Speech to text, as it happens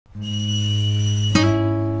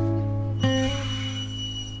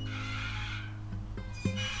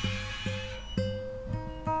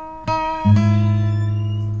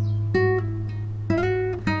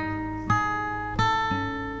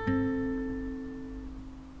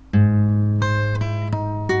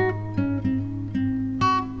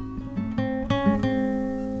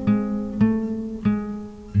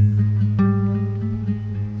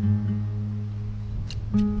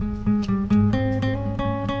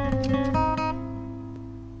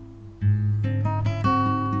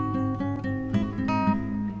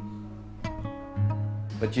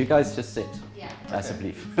But you guys just sit. Ja.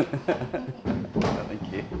 Alsjeblieft.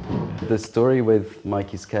 Thank you. The story with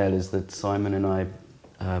Matjieskuil is that Simon and I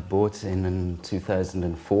bought in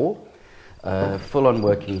 2004 a full-on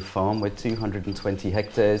working farm with 220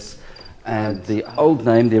 hectares, and the old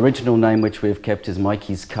name, the original name which we've kept, is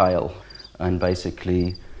Matjieskuil, and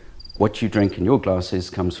basically what you drink in your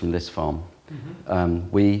glasses comes from this farm.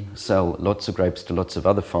 We sell lots of grapes to lots of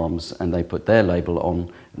other farms, and they put their label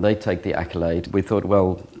on, they take the accolade. We thought,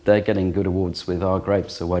 well, they're getting good awards with our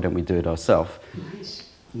grapes, so why don't we do it ourselves? Nice.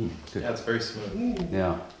 Good. Yeah, it's very smooth.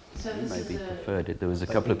 Yeah. So this Maybe is preferred it. There was a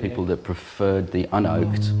couple of people that preferred the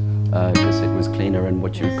unoaked because it was cleaner and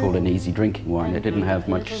what you would call an easy drinking wine. It didn't have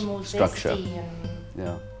much structure.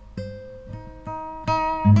 Yeah.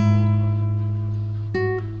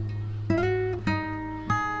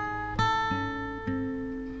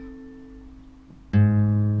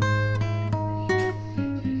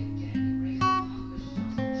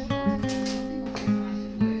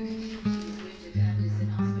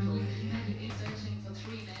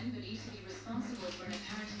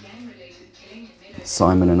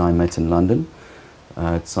 Simon and I met in London.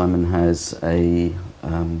 Simon has a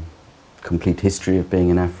complete history of being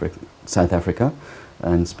in South Africa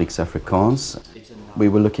and speaks Afrikaans. We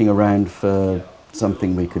were looking around for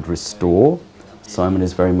something we could restore. Simon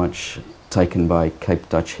is very much taken by Cape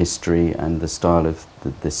Dutch history and the style of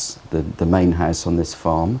the main house on this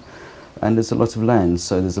farm. And there's a lot of land,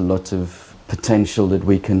 so there's a lot of potential that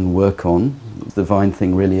we can work on. The vine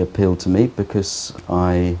thing really appealed to me because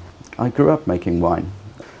I grew up making wine.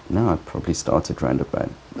 Now I probably started around about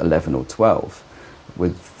 11 or 12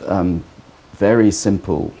 with very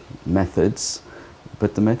simple methods,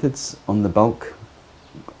 but the methods on the bulk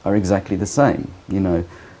are exactly the same, you know.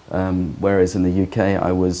 Whereas in the UK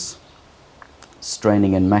I was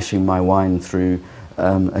straining and mashing my wine through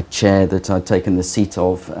a chair that I'd taken the seat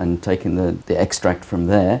of and taken the extract from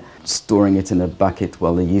there, storing it in a bucket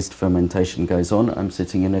while the yeast fermentation goes on. I'm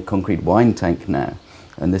sitting in a concrete wine tank now.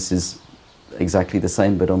 And this is exactly the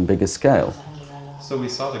same, but on bigger scale. So we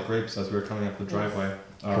saw the grapes as we were coming up the driveway.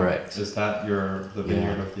 Correct. Is that the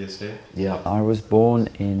vineyard of the estate? Yeah. I was born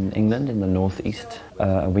in England, in the northeast.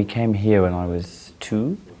 We came here when I was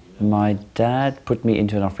 2. My dad put me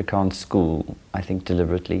into an Afrikaans school, I think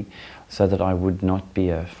deliberately, so that I would not be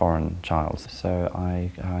a foreign child. So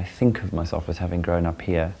I think of myself as having grown up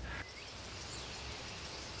here.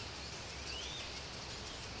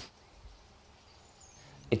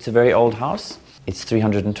 It's a very old house. It's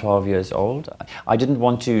 312 years old. I didn't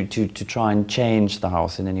want to try and change the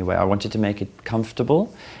house in any way. I wanted to make it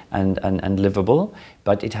comfortable and livable,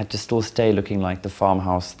 but it had to still stay looking like the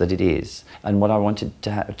farmhouse that it is. And what I wanted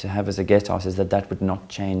to have as a guest house is that would not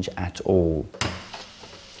change at all.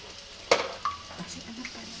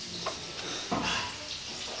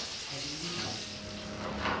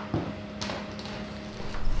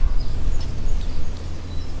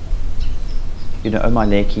 You know, Oma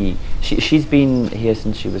Leki, she's been here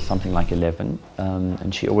since she was something like 11,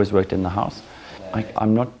 and she always worked in the house.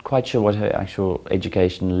 I'm not quite sure what her actual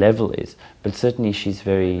education level is, but certainly she's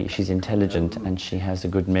intelligent and she has a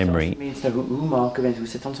good memory.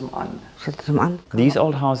 These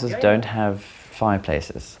old houses don't have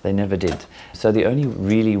fireplaces, they never did. So the only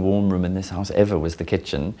really warm room in this house ever was the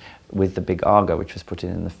kitchen with the big Aga, which was put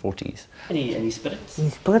in the 40s. Die spirits? Die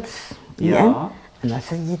spirits, ja. En dan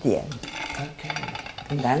sit jy die in.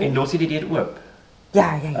 Okay. En los jy die deur oop?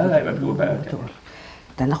 Ja. Okay.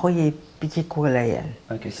 Dan gooi jy bietjie koolei in.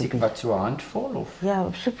 Okay, seker wat so 'n handvol of? Ja,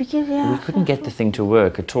 so bietjie, ja. We couldn't get the thing to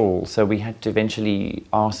work at all, so we had to eventually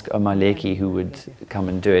ask Oma Leki who would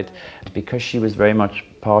come and do it, because she was very much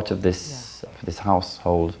part of this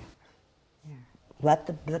household. Wat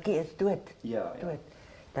die blikkie is dood. Ja.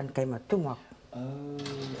 Dan kan jy maar toemaak.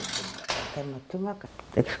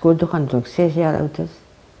 Ek skool toe gaan toe ek 6 jaar oud is.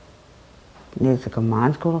 Nee, as ek 'n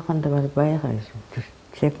maandskool gaan, dan was ek baie gewees. Dus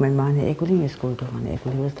sê ek my ma, nee, ek wil nie meer skool toe gaan, ek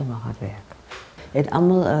wil liewer te maar gaan werk. Het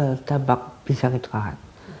almal tabak besigheid gehad.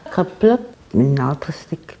 Gepluk, met naald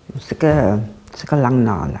gestiek, sulke lang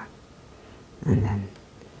nale. En dan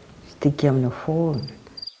stiek jy hom nog vol.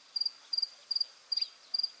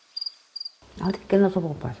 Al die kinders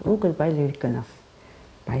opgepas, ook het baie leuke kinders.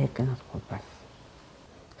 Baie kinders opgepas.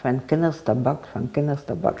 Van kinders tabak.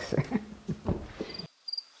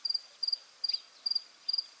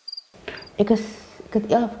 Ik heb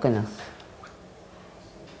 11 kinders.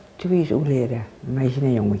 2 is overleden, een meisje en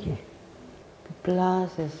een jongetje. De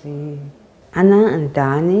plaats is Anna en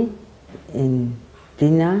Dani en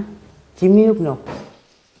Dina, Jimmy ook nog.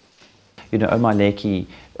 You know, Oma Leki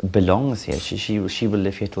belongs here. She will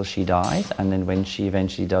live here till she dies, and then when she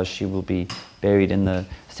eventually does, she will be buried in the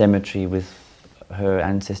cemetery with her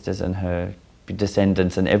ancestors and her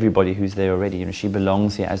descendants and everybody who's there already. You know, she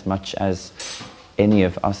belongs here as much as any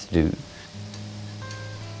of us do.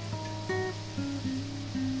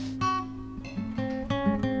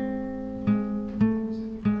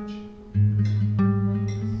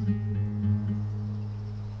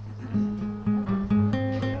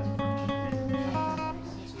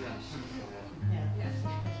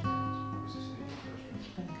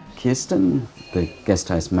 Kirsten, the guest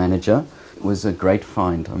house manager, was a great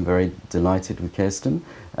find. I'm very delighted with Kirsten,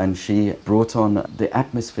 and she brought on the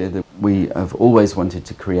atmosphere that we have always wanted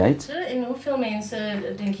to create. En hoeveel mensen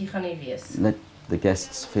denk je gaan hier wees? Let the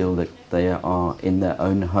guests feel that they are in their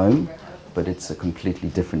own home, but it's a completely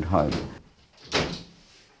different home.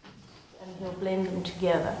 And he'll blend them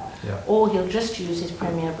together. Yeah. Or he'll just use his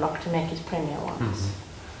premier block to make his premier ones.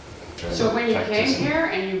 So when you came here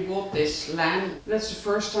and you bought this land, that's the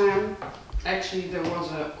first time actually there was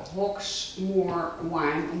a Hawksmoor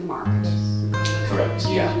wine on the market. Correct,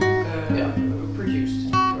 yeah. Produced.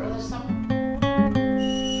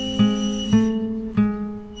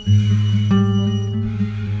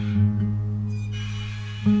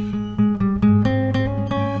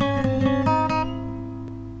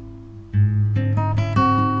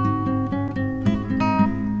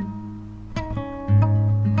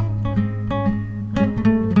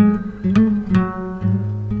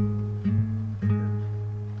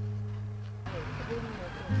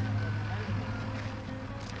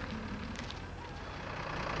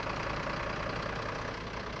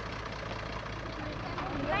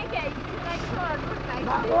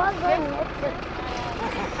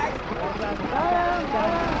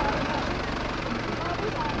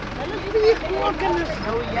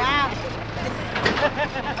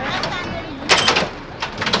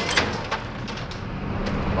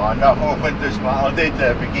 Maandagoggend is maar altyd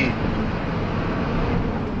 'n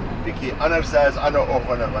bietjie anders as ander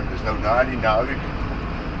oggende, want dit is nou na die naweek.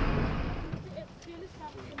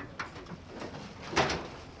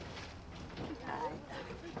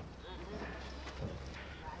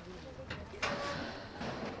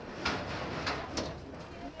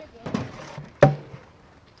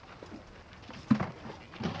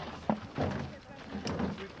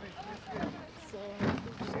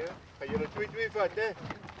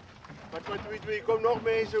 Kom nog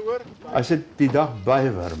mense hoor. As dit die dag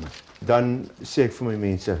baie warm is, dan sê ek vir my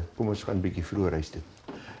mense, kom ons gaan 'n bietjie vroeër huis toe.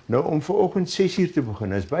 Nou om vanoggend 6:00 te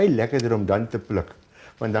begin, is baie lekkerder om dan te pluk,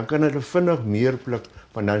 want dan kan hulle vinnig meer pluk,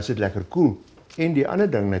 want dan is dit lekker koel. En die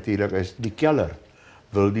ander ding natuurlik is die keller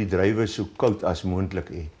wil die druiwe so koud as moontlik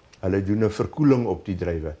hê. Hulle doen 'n verkoeling op die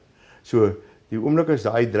druiwe. So die oomblik as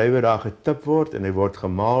daai druiwe daar getip word en hy word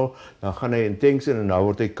gemaal, dan gaan hy in tanks in en dan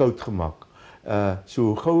word hy koud gemaak.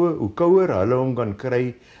 So hoe kouer hulle hom kan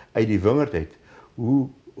kry uit die wingerd uit, hoe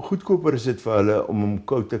goedkoper is dit vir hulle om hom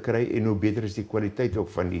koud te kry en hoe beter is die kwaliteit ook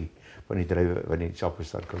van die druiwe, want die sap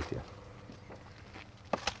is dan koud, ja.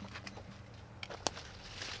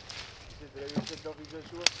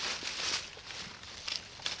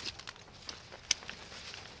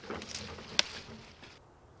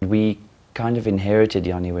 We kind of inherited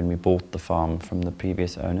Yanni when we bought the farm from the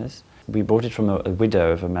previous owners. We bought it from a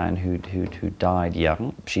widow of a man who died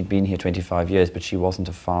young. She'd been here 25 years, but she wasn't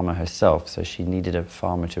a farmer herself, so she needed a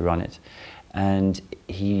farmer to run it. And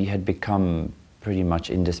he had become pretty much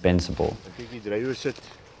indispensable.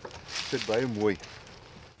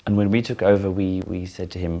 And when we took over, we said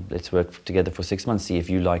to him, let's work together for 6 months, see if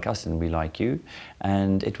you like us and we like you.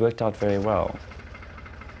 And it worked out very well.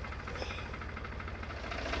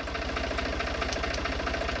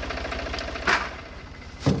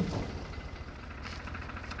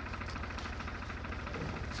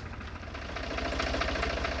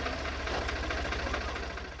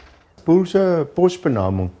 Poel se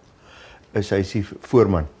posbenaming is hy die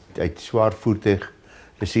voorman. Hy het swaar voertuig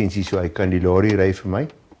lisensie, so hy kan die lorry ry vir my.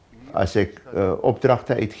 As ek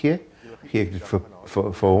opdragte uitgee, gee ek dit vir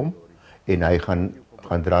hom en hy gaan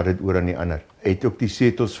dra dit oor aan die ander. Hy het ook die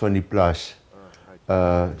setels van die plaas.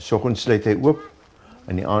 Soggens sluit hy oop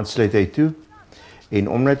en die aand sluit hy toe. En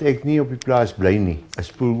omdat ek nie op die plaas bly nie,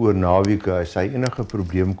 is Poel oor naweke, as hy enige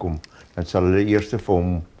probleem kom, dan sal hulle eers vir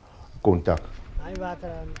hom kontak.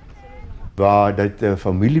 Waar dit 'n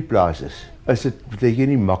familieplaas is dit baie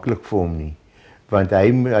nie maklik vir hom nie, want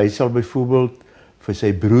hy sal byvoorbeeld vir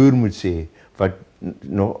sy broer moet sê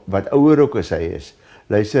wat ouer ook as hy is.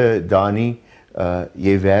 Luister Dani,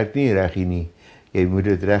 jy werk nie reg hier nie. Jy moet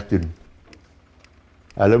dit reg doen.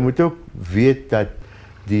 Hulle moet ook weet dat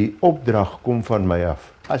die opdrag kom van my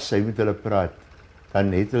af. As hy met hulle praat,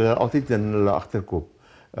 dan het hulle altyd in hulle agterkop.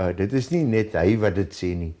 Dit is nie net hy wat dit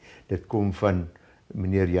sê nie. Dit kom van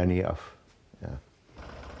meneer Jannie af. Ja.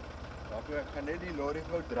 Ek gaan net die lorry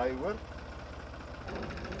gou draai, hoor.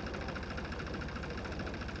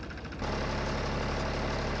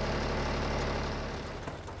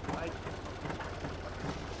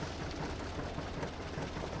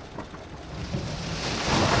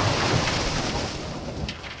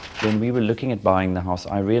 When we were looking at buying the house,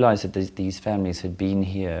 I realized that these families had been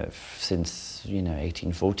here since,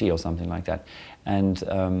 1840 or something like that.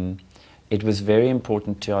 And it was very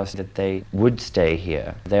important to us that they would stay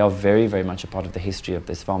here. They are very, very much a part of the history of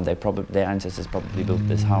this farm. Their ancestors probably built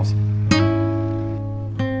this house.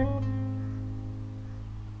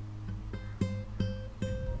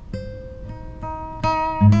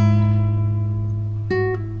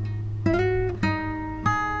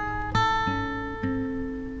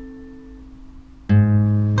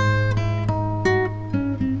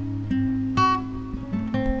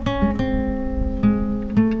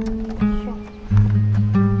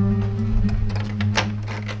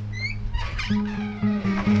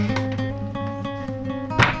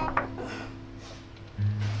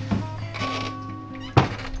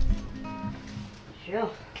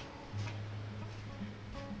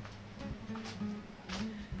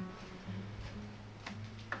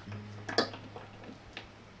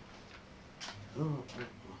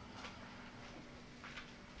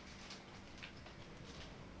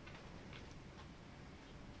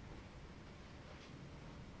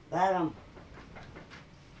 Waarom?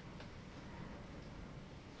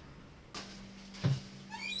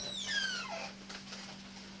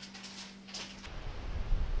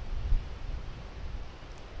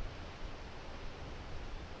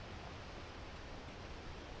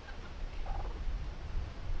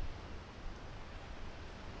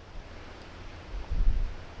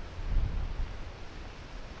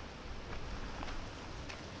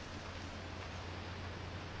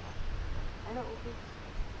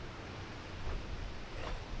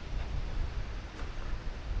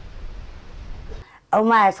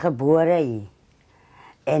 Oma is geboren hier.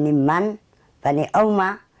 En die man van die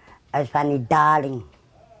oma is van die Daling.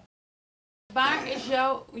 Waar is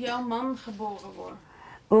jouw man geboren worden?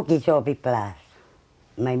 Ook iets op die plaats.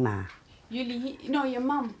 Mijn ma. Je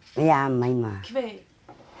man? Ja, mijn ma. Kwee?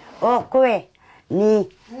 Oh, kwee.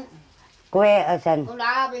 Nee. Kwee is een...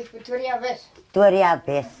 Victoria West. Victoria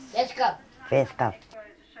West. Westkap. Westkap.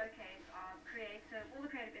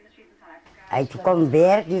 Hij komt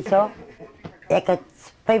werken zo. Ik had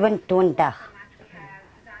 25.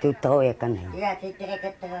 Toen trouw ik aan hem. Ja, die trek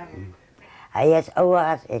het Hij is ouder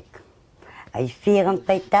als ik. Hij is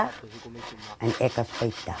 54 en ik is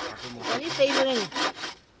 50. Wat is deze ring?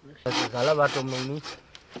 Dat is allemaal om nog niet.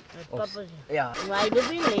 Papa. Ja. Maar hij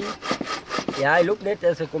doet niet ring. Ja, hij loopt net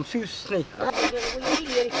en ze komt zuus niet.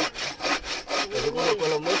 Ik moet ook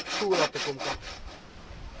wel om mee toe laten komen.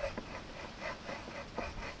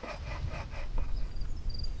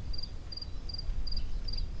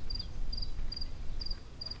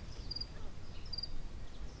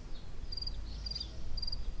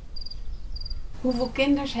 Hoeveel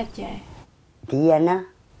kinders heb jij? Diana,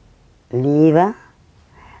 Lieve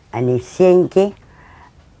en die Seentje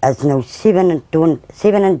is nu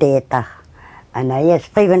 37 en hij is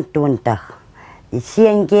 25. Die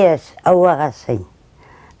Seentje is ouder als hij.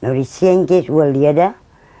 Nou, die Seentje is overleden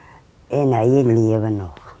en hij leeft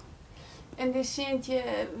nog. En dit Sintje,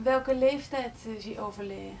 welke leeftijd is hij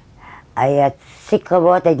overleden? Hij is ziek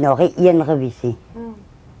geworden, hij is nog één geweest.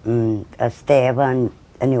 Hij sterven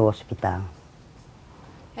in het hospitaal.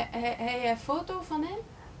 Heb jij een foto van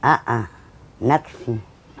hem? Niks.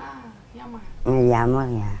 Jammer. Jammer,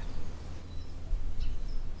 ja.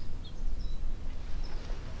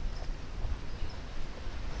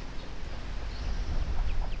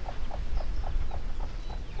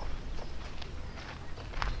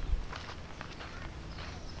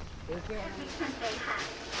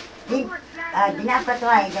 Die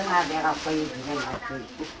napatwa ito nga bera ko yung ginagawa.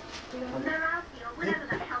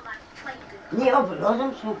 Ni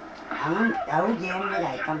oplossing zo. Ang diyan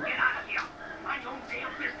nila ikam.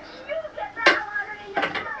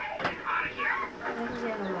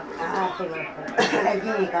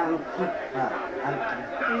 Sige ikam.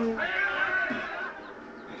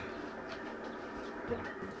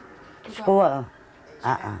 School.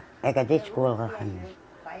 Ik heb dit school gegaan.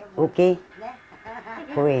 Oké.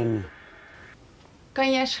 Koen.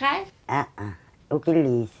 Kan jij schrijven? Ook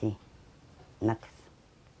lezen. Niks.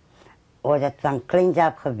 Oh, dat van kleins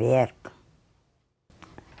af gewerkt.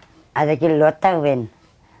 Als ik in Lotte ben,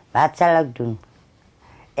 wat zal ik doen?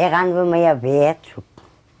 Ik ga voor mij werk zoeken.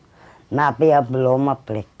 Na bij een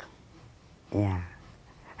bloemenplek. Ja.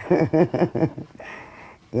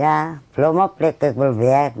 Ja, bloemenplek, ik wil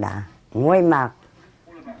werk daar. Mooi maken.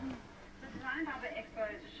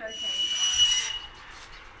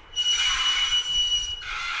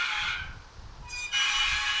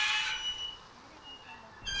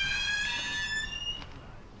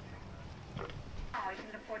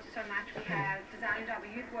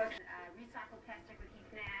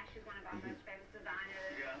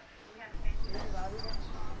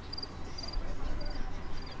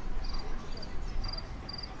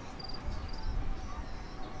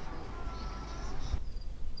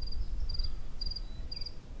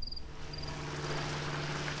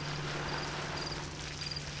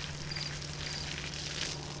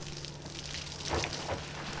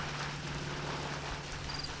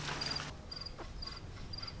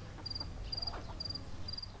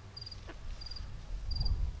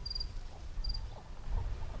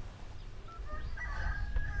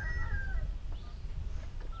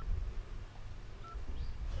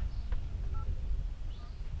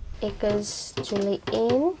 Ik is Julie,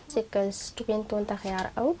 ik is 22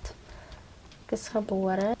 jaar oud. Ik is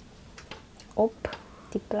geboren op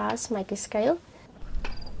die plaats Matjieskuil.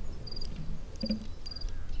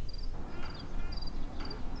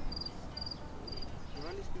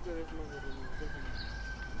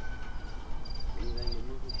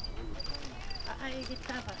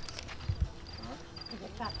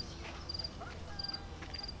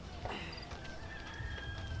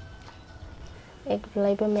 Ik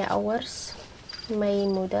blijf bij mijn ouders,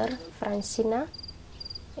 mijn moeder Francina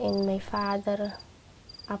en mijn vader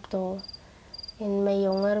Abdul en mijn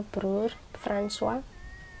jongere broer François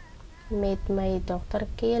met mijn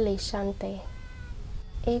dochtertje Lechante.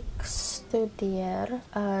 Ik studeer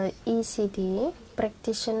ECD,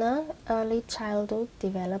 Practitioner Early Childhood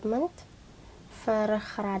Development, voor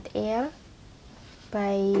graad R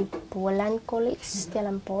bij Boland College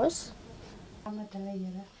Stellenbosch.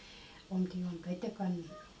 Om die ontbijt te kan,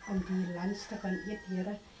 om die lunch te kan eten,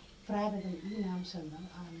 Here, vra dat in U naam sal nou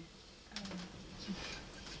aan.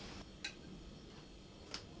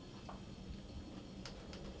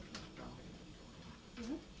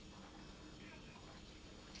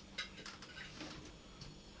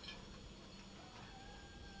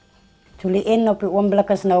 Julie op die oomblik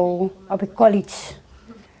is nou op die college.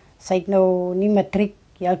 Sy het nou nie matriek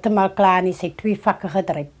heeltemal klaar nie, sy het 2 vakke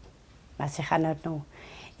gedryf. Maar sy gaan dit nou.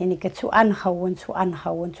 En ik het zo aangehouden, zo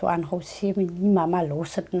aangehouden, zo aangehouden. Ze zei me, mama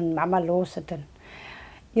los het en mama los het. En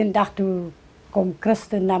een dag toen kwam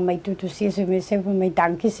Christen naar mij toe, toen zei ze voor mij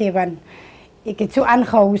dankie, want ik het zo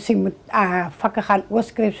aangehouden, ze moet vakken gaan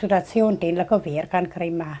oorskryf, zodat ze uiteindelijk werk kan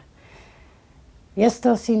krijgen. Maar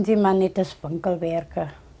meestal zien ze maar net als winkelwerken.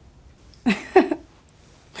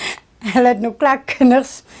 Hulle het nou klaar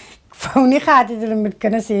kinders. Ik wou niet gehad dat hulle met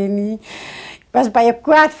kinders heen nie. Ik was bij je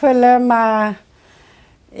kwaad voor hulle, maar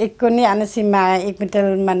ik kon niet anders zien, maar ik moet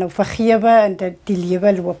hulle maar nou vergeven en die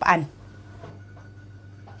leven loopt aan.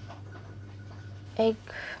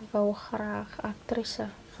 Ik wou graag actrice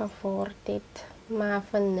geworden het, maar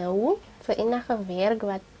voor nu, voor enige werk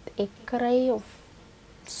wat ik krijg of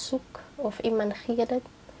zoek of iemand geeft het,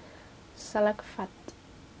 zal ik vat.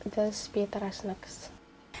 Dat is beter als niks.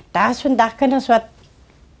 Daar is vandaag kinders wat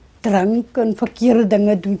drinken en verkeerde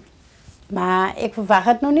dingen doen. Maar ik verwacht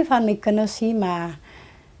het nog niet van mijn kinders zien, maar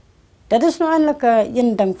dat is nou eigenlijk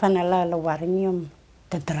een ding van hulle warning om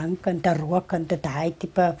te drinken, te roken, te die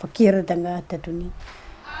type verkeerde dingen te doen. Nie.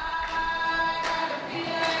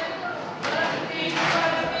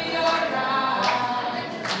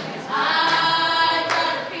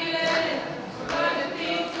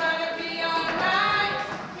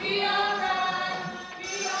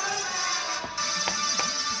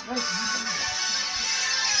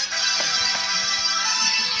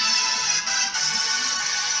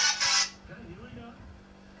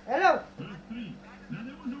 Hello.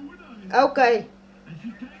 Okay.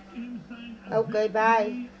 Okay,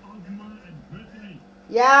 bye.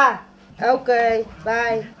 Ja, okay,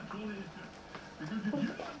 bye.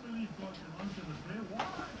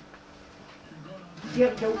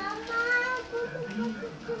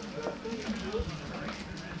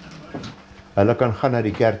 Hulle kan gaan na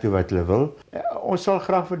die kerk toe wat hulle wil. Ons sal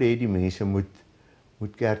graag wil hê die mense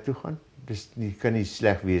moet kerk toe gaan. Dis nie kan nie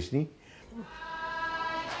sleg wees nie.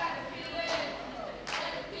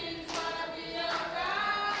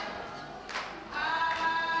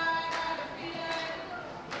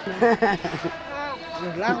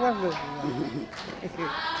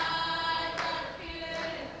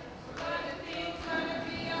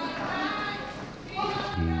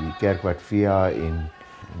 Die kerk wat via en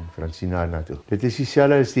en Francina na toe. Dit is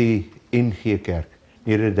dieselfde as die NG Kerk,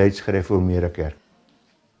 Nederduits Gereformeerde Kerk.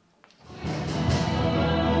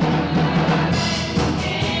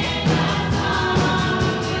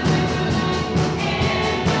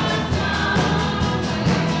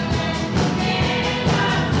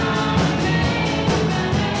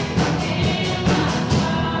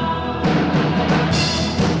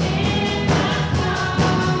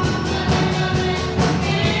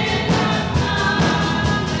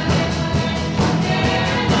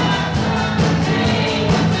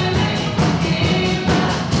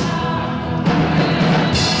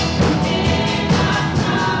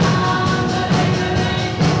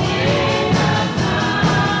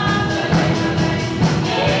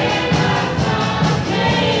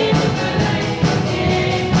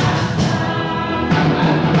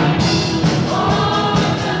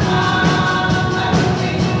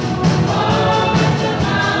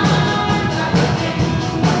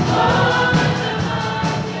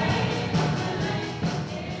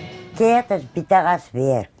 Keert is beter als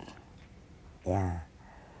werk. Ja.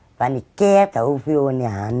 Van die keert hoef je in je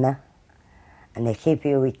handen. En ik geef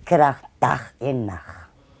je die kracht dag en nacht.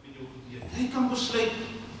 Jy kan besluit,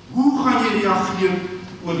 hoe gaan jy reageer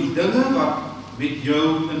oor die dinge wat met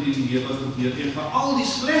jou in die lewe gebeur en vir al die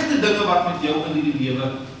slegte dinge wat met jou in die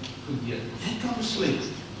lewe gebeur. Jy kan besluit,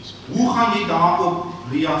 hoe gaan jy daarop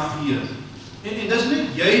reageer? En dis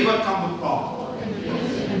net jy wat kan bepaal.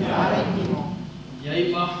 Jy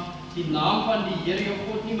mag die naam van die Here jou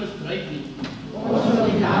God nie misbruik nie. Ons wil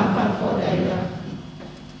die naam van God heilig.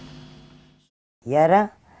 Here,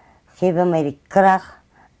 geef my die krag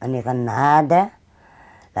en die genade,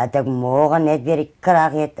 dat ek morgen net weer die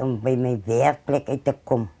krag het om by my werkplek uit te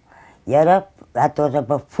kom. Here, laat ons op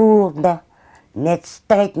bevoerde net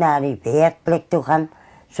stryd na die werkplek toe gaan,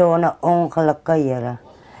 sonder ongelukke, Here.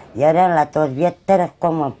 Here, laat ons weer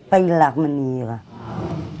terugkom op veilige maniere.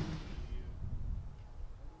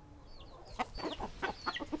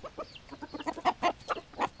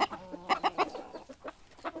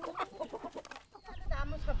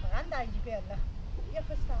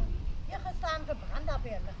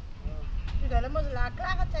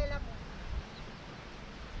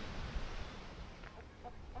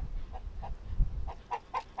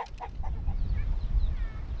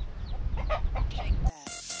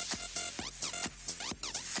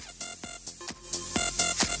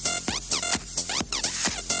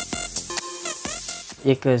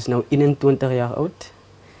 Ik is nu 21 jaar oud.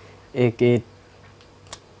 Ik heb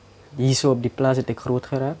hier zo op die plaats het ik groot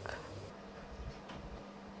geraakt.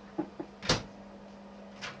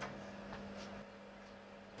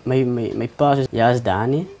 Mijn pa is Jas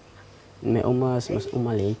Dani. Mijn oma is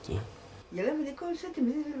oma Leekie. Jullie moet ik zitten,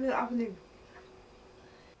 moeten we afnemen.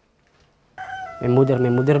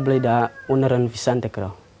 Mijn moeder blijft daar onder een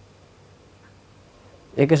visantenkraal.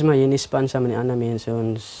 Ik is maar in Spanje samen met andere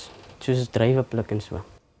mensen. Dus drijven plukken en zo.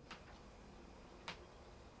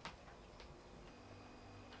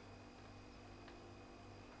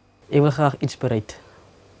 Ik wil graag iets bereid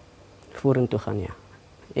vorentoe gaan, ja.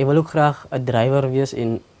 Ik wil ook graag een driver wees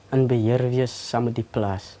en een beheer wees samen met die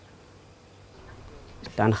plaats.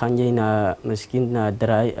 Dan ga je misschien naar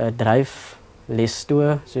drijfles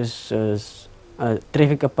toe, zoals een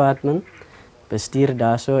traffic apartment, bestuur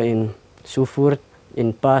daar zo en zo voort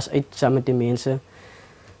en pas uit samen met die mensen.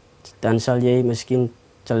 Dan zal jij misschien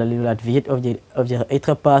laten weten of je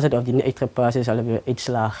uitgepast hebt of je niet uitgepast is, zal je weer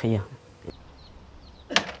uitslag geven.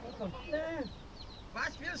 Was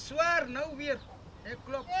veel zwaar, nou weer. Ja,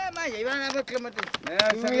 klopt. Ja, maar jij bent even klimmen.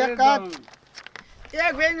 Ja, kat. Ja,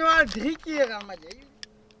 ik weet nu al 3 keer aan, maar jij.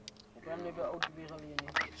 Ik kan niet bij auto weer niet.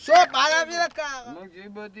 Zo, maar dan weer elkaar. Mag je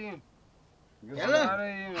bedien? Jelle.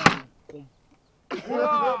 Kom.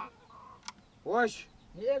 Ja. Wash.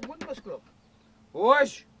 Ja, ik moet pas kloppen.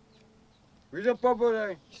 Wash. Wie is de papa daar?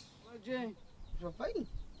 Wat jij? Zo fijn.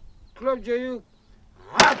 Klopt je ook?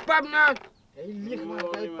 Ha, pap nou. Hé, licht man,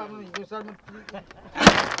 bij pap nou, je zal met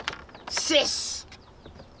 6.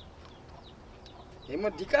 Je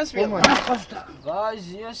moet die kans weer. Waar is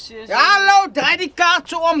je 6? Ja, hallo, draai die kaart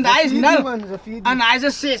zo om. Hij is 0. En hij is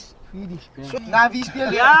een 6. Nou, wie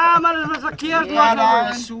speelt? Ja, maar dat is verkeerd, man. Ja,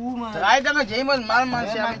 dat is zo, man. Draai dan met James man.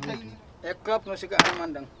 Ja, klopt, nou zeker aan,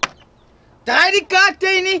 man, dan. Draai die kaart,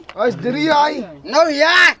 Tini. Hij is 3, hij. Nou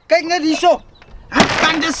ja, kijk naar die zo. Hij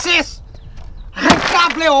kan de 6. Hij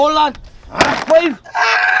kan play Holland. 5.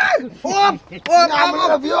 Op. Ja,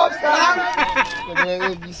 maar op je opstaan.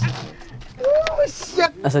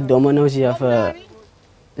 Als het domino's je even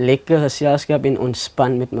lekker gezelschap en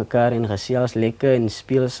ontspan met elkaar en gezellig lekker en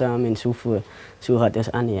speel samen en zo gaat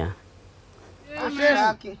het aan, ja.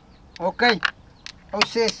 Oké. Oh,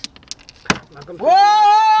 sis.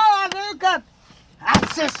 Wow, look at. Ah,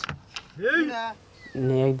 sis.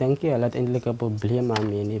 Nee, ek dink jy hulle het eintlik 'n probleem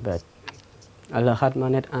daarmee nie, but hulle gaan maar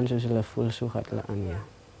net aan soos hulle voel, so gaan hulle aan, ja.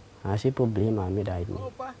 Daar's nie probleem daarmee daai nie.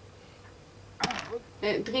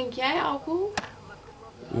 Drink jij alcohol?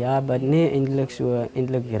 Ja, maar nee, eintlik so,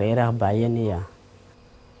 eintlik regtig baie nie, ja.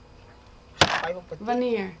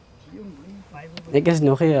 Wanneer? Ek is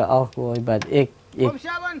nog nie alcohol, but ek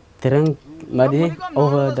drink, maar nie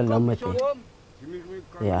over the limit.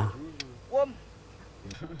 Ja.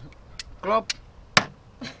 Klop.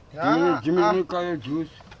 Ja, Jimmy, kan je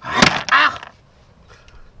juice?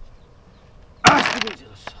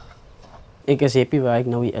 Ek is happy waar ek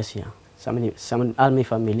nou hier is, ja. Saam met al my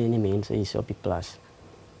familie en die mense hier op die plaas.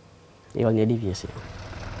 Ek wil net die wees, ja.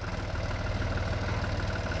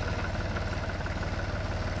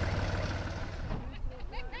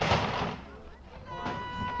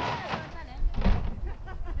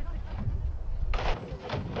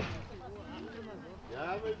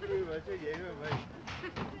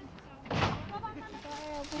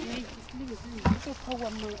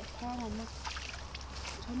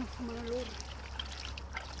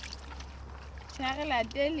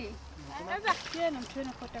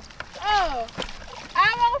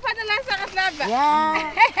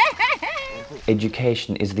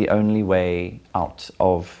 Education is the only way out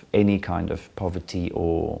of any kind of poverty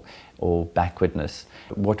or backwardness.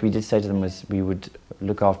 What we did say to them was we would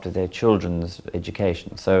look after their children's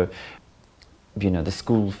education. So, you know, the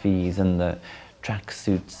school fees and the track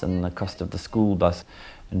suits and the cost of the school bus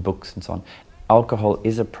and books and so on. Alcohol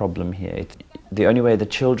is a problem here. The only way the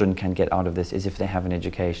children can get out of this is if they have an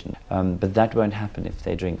education. But that won't happen if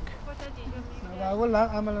they drink.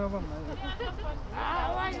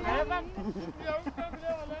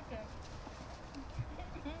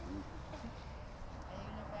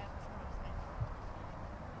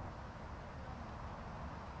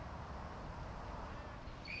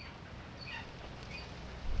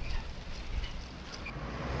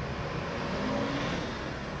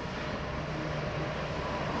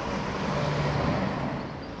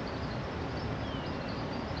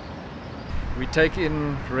 We take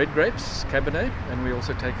in red grapes, Cabernet, and we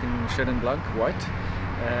also take in Chenin Blanc, white.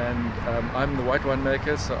 And I'm the white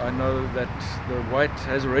winemaker, so I know that the white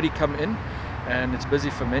has already come in and it's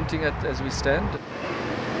busy fermenting it as we stand.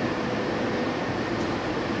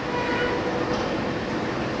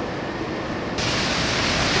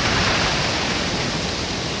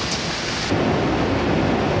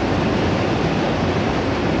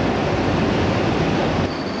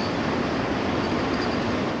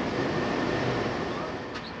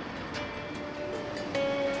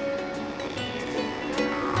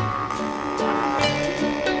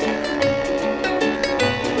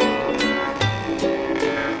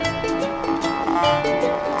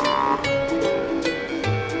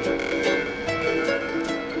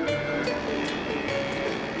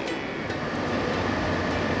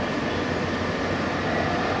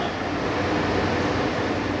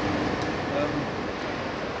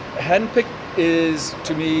 Hand-picked is,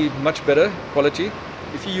 to me, much better quality.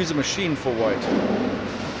 If you use a machine for white,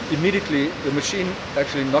 immediately the machine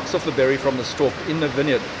actually knocks off the berry from the stalk in the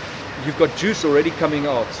vineyard. You've got juice already coming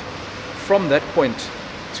out from that point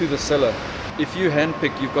to the cellar. If you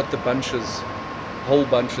hand-pick, you've got the bunches, whole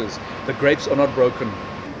bunches. The grapes are not broken.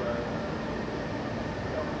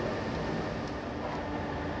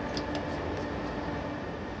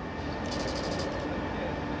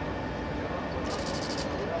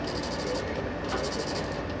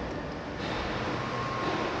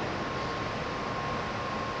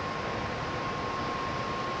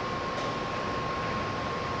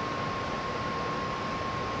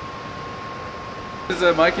 This is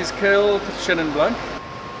a Matjieskuil Chenin Blanc.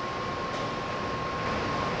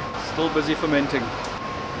 Still busy fermenting.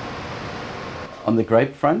 On the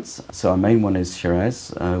grape fronts, so our main one is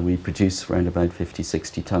Shiraz. We produce around about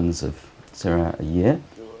 50-60 tons of Syrah a year.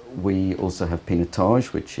 We also have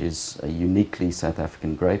Pinotage, which is a uniquely South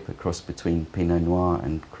African grape, a cross between Pinot Noir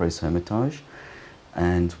and Gros Hermitage.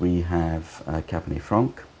 And we have Cabernet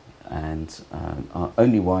Franc, and our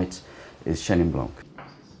only white is Chenin Blanc.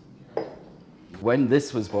 When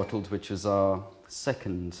this was bottled, which was our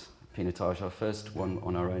second Pinotage, our first one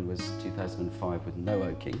on our own was 2005 with no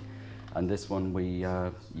oaking. And this one we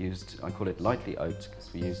used, I call it lightly oaked, because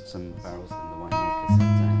we used some barrels that the winemaker sat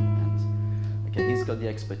down. And okay, he's got the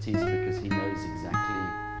expertise because he knows exactly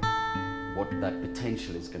what that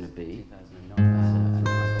potential is going to be. 2009.